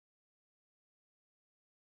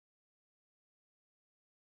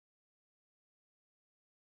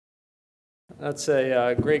That's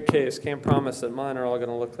a great case. Can't promise that mine are all going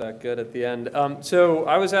to look that good at the end. So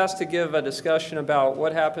I was asked to give a discussion about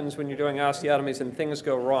what happens when you're doing osteotomies and things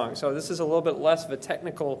go wrong. So this is a little bit less of a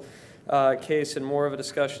technical case and more of a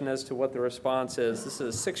discussion as to what the response is. This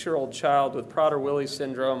is a 6-year-old child with Prader-Willi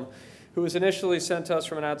syndrome who was initially sent to us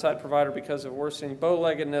from an outside provider because of worsening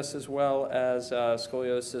bow-leggedness as well as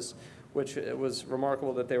scoliosis, which it was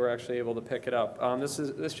remarkable that they were actually able to pick it up.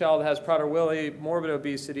 This child has Prader-Willi, morbid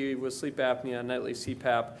obesity with sleep apnea and nightly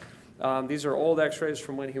CPAP. These are old x-rays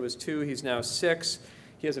from when he was 2. He's now 6.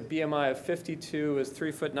 He has a BMI of 52, is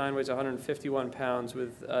 3'9", weighs 151 pounds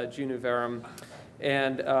with Junu Verum,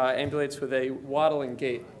 and ambulates with a waddling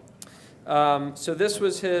gait. So this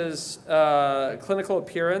was his clinical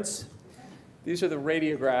appearance. These are the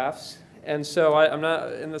radiographs. And so I'm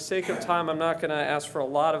not, in the sake of time, I'm not going to ask for a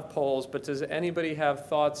lot of polls, but does anybody have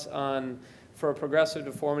thoughts on, for a progressive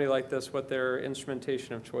deformity like this, what their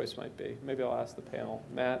instrumentation of choice might be? Maybe I'll ask the panel.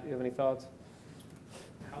 Matt, you have any thoughts?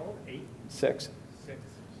 How old? 8? 6. 6.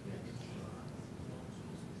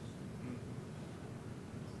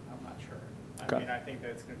 I'm not sure. I mean, I think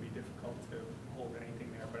that it's going to be difficult to hold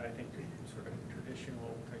anything there, but I think sort of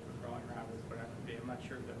traditional type of growing rod would put have to be. I'm not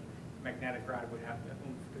sure the magnetic rod would have the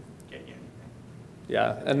oomph to get you anything.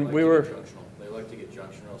 Yeah, and like we were... They like to get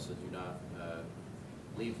junctional, so do not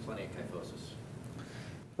leave plenty of kyphosis.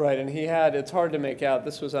 Right, and he had, it's hard to make out,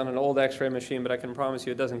 this was on an old x-ray machine, but I can promise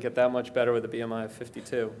you it doesn't get that much better with a BMI of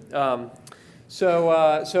 52.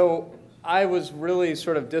 So I was really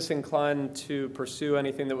sort of disinclined to pursue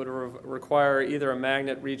anything that would require either a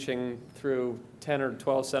magnet reaching through 10 or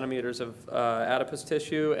 12 centimeters of adipose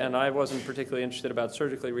tissue, and I wasn't particularly interested about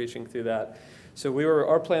surgically reaching through that. So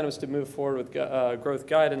our plan was to move forward with growth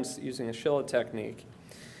guidance using a Schilla technique.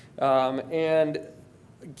 And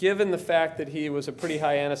given the fact that he was a pretty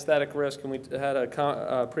high anesthetic risk and we had a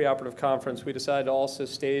preoperative conference, we decided to also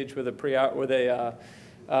stage with a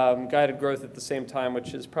guided growth at the same time,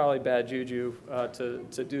 which is probably bad juju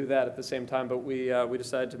to do that at the same time, but we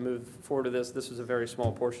decided to move forward to this. This was a very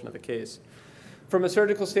small portion of the case. From a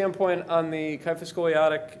surgical standpoint, on the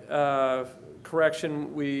kyphoscoliotic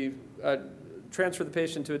correction, we transferred the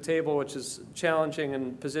patient to a table, which is challenging,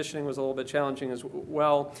 and positioning was a little bit challenging as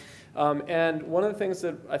well. And one of the things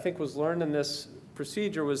that I think was learned in this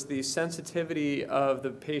procedure was the sensitivity of the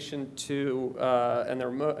patient to and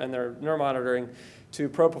their neuromonitoring to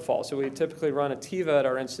propofol. So we typically run a TIVA at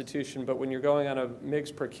our institution, but when you're going on a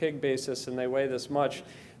mg per kg basis and they weigh this much,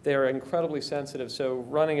 they are incredibly sensitive. So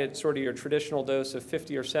running at sort of your traditional dose of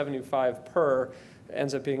 50 or 75 per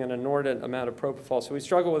ends up being an inordinate amount of propofol. So we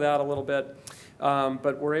struggle with that a little bit,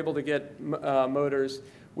 but we're able to get motors.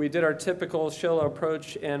 We did our typical Schilla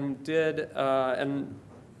approach and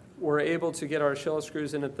were able to get our Schilla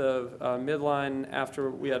screws in at the midline after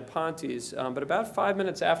we had Pontes. But about 5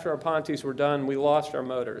 minutes after our Pontes were done, we lost our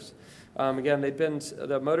motors. Again,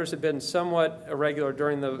 the motors had been somewhat irregular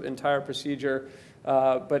during the entire procedure,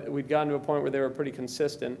 but we'd gotten to a point where they were pretty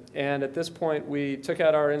consistent. And at this point, we took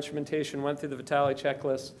out our instrumentation, went through the Vitale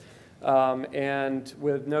checklist, and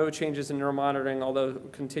with no changes in neuromonitoring, although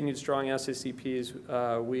continued strong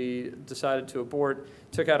SACPs, we decided to abort,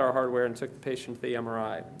 took out our hardware, and took the patient to the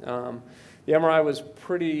MRI. The MRI was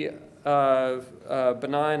pretty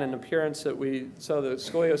benign in appearance. That we saw the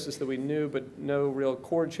scoliosis that we knew, but no real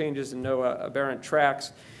cord changes and no aberrant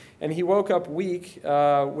tracts. And he woke up weak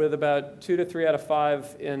with about 2 to 3 out of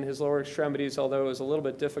 5 in his lower extremities, although it was a little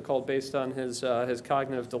bit difficult based on his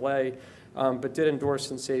cognitive delay, but did endure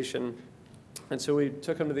sensation. And so we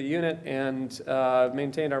took him to the unit and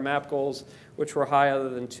maintained our MAP goals, which were high other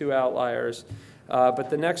than 2 outliers.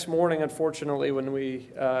 But the next morning, unfortunately, when we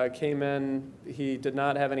came in, he did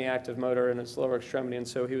not have any active motor in his lower extremity, and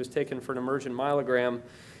so he was taken for an emergent myelogram,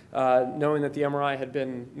 knowing that the MRI had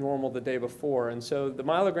been normal the day before. And so the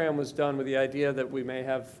myelogram was done with the idea that we may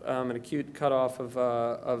have an acute cutoff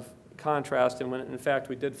of contrast, and when in fact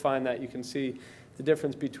we did find that. You can see the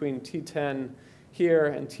difference between T10 here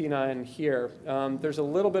and T9 here. There's a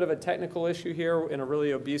little bit of a technical issue here in a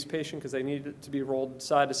really obese patient because they need it to be rolled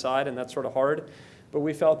side to side, and that's sort of hard. But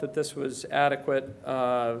we felt that this was adequate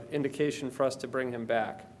indication for us to bring him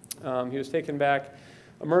back. He was taken back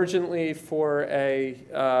emergently for a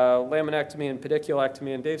laminectomy and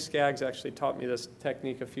pediculectomy, and Dave Skaggs actually taught me this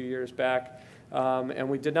technique a few years back. And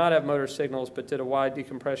we did not have motor signals, but did a wide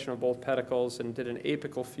decompression of both pedicles and did an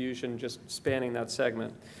apical fusion just spanning that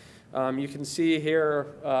segment. You can see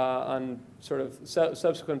here on sort of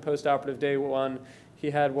subsequent postoperative day 1,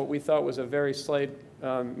 he had what we thought was a very slight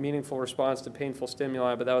meaningful response to painful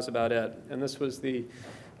stimuli, but that was about it. And this was the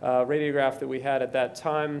radiograph that we had at that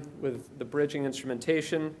time with the bridging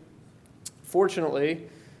instrumentation. Fortunately,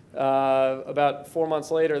 about 4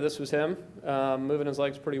 months later, this was him, moving his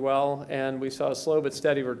legs pretty well, and we saw a slow but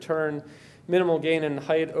steady return, minimal gain in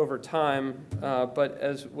height over time, but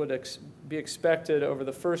as would be expected over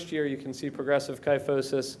the first year, you can see progressive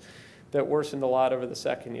kyphosis that worsened a lot over the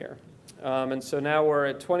second year. And so now we're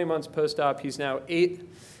at 20 months post-op. He's now 8.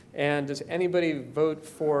 And does anybody vote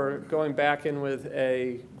for going back in with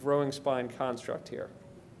a growing spine construct here?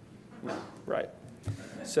 No, right.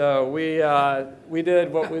 So we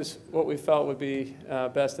did what we felt would be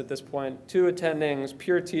best at this point. 2 attendings,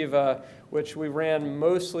 pure TIVA, which we ran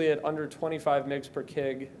mostly at under 25 mg per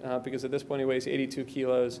kg because at this point he weighs 82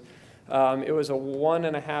 kilos. It was a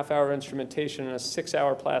 1.5-hour instrumentation and a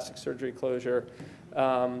 6-hour plastic surgery closure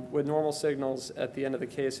with normal signals at the end of the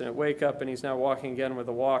case and at wake up, and he's now walking again with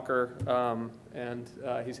a walker, and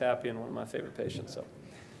he's happy and one of my favorite patients. So,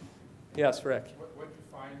 yes, Rick. What did you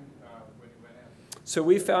find when you went in? So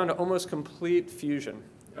we found almost complete fusion.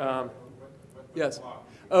 What Yes. block?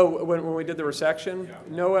 Oh, when we did the resection, Yeah.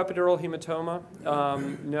 no epidural hematoma,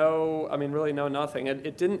 no, I mean, really no nothing.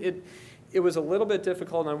 It was a little bit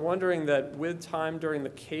difficult, and I'm wondering that with time during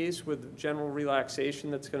the case, with general relaxation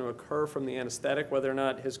that's going to occur from the anesthetic, whether or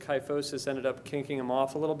not his kyphosis ended up kinking him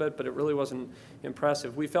off a little bit, but it really wasn't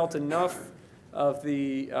impressive. We felt enough of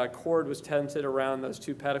the cord was tented around those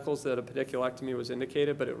 2 pedicles that a pediculectomy was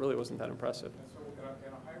indicated, but it really wasn't that impressive. And so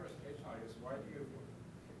in a high-risk patient like this, why do you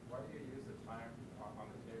use the time on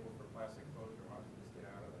the table for plastic closure? Why don't you just get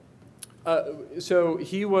out of there? So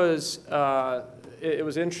he was, it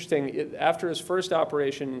was interesting. After his first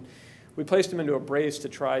operation, we placed him into a brace to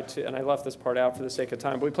try to, and I left this part out for the sake of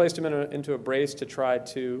time, but we placed him into a brace to try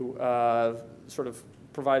to sort of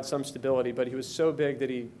provide some stability, but he was so big that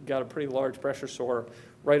he got a pretty large pressure sore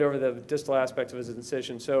right over the distal aspect of his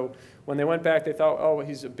incision. So when they went back, they thought, oh,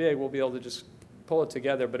 he's big, we'll be able to just pull it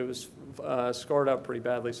together, but it was scarred up pretty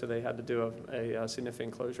badly, so they had to do a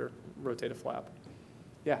significant closure, rotate a flap.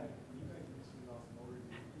 Yeah?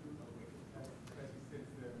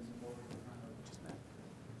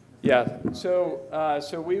 Yeah,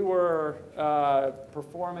 so we were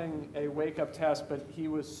performing a wake-up test, but he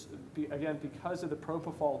was, again, because of the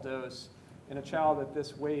propofol dose, in a child at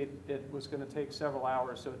this weight, it was going to take several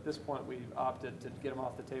hours. So at this point, we opted to get him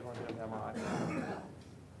off the table and get an MRI.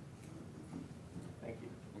 Thank you.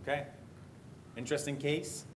 Okay. Interesting case.